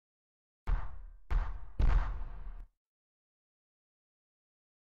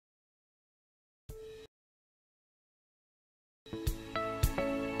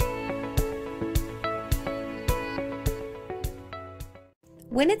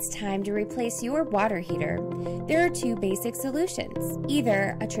When it's time to replace your water heater, there are two basic solutions,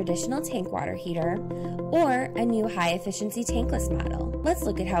 either a traditional tank water heater or a new high-efficiency tankless model. Let's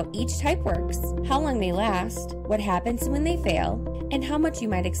look at how each type works, how long they last, what happens when they fail, and how much you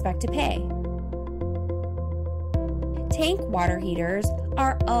might expect to pay. Tank water heaters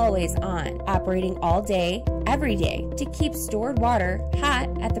are always on, operating all day, every day, to keep stored water hot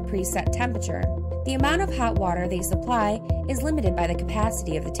at the preset temperature. The amount of hot water they supply is limited by the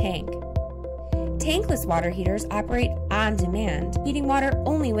capacity of the tank. Tankless water heaters operate on demand, heating water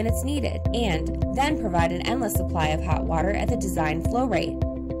only when it's needed, and then provide an endless supply of hot water at the designed flow rate.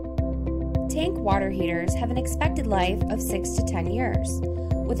 Tank water heaters have an expected life of 6 to 10 years,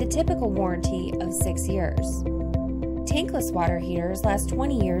 with a typical warranty of 6 years. Tankless water heaters last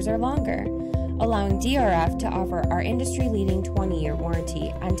 20 years or longer, allowing DRF to offer our industry-leading 20-year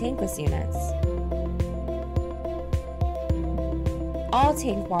warranty on tankless units. All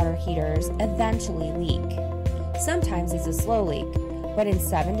tank water heaters eventually leak. Sometimes it's a slow leak, but in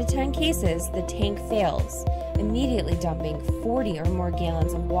 7 to 10 cases, the tank fails, immediately dumping 40 or more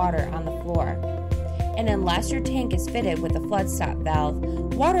gallons of water on the floor. And unless your tank is fitted with a flood stop valve,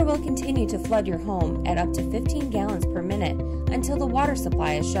 water will continue to flood your home at up to 15 gallons per minute until the water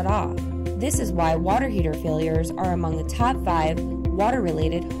supply is shut off. This is why water heater failures are among the top 5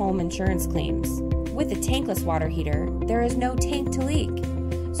 water-related home insurance claims. With a tankless water heater, there is no tank to leak,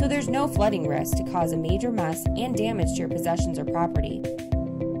 so there's no flooding risk to cause a major mess and damage to your possessions or property.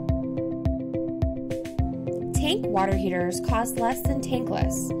 Tank water heaters cost less than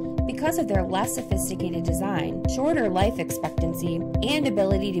tankless because of their less sophisticated design, shorter life expectancy, and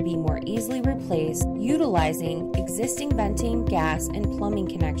ability to be more easily replaced utilizing existing venting, gas, and plumbing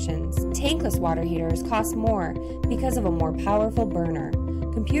connections. Tankless water heaters cost more because of a more powerful burner,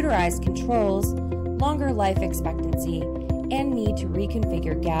 computerized controls, longer life expectancy, and need to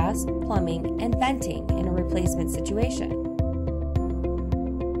reconfigure gas, plumbing, and venting in a replacement situation.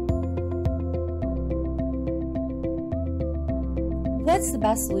 What's the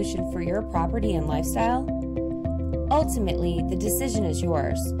best solution for your property and lifestyle? Ultimately, the decision is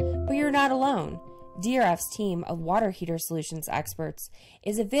yours, but you're not alone. DRF's team of water heater solutions experts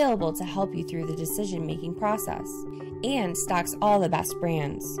is available to help you through the decision-making process and stocks all the best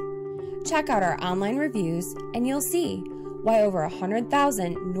brands. Check out our online reviews and you'll see why over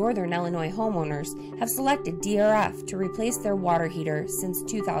 100,000 Northern Illinois homeowners have selected DRF to replace their water heater since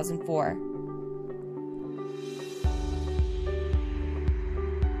 2004.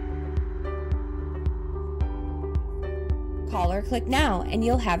 Call or click now and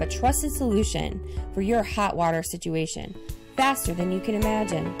you'll have a trusted solution for your hot water situation, faster than you can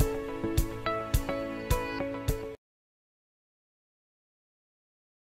imagine.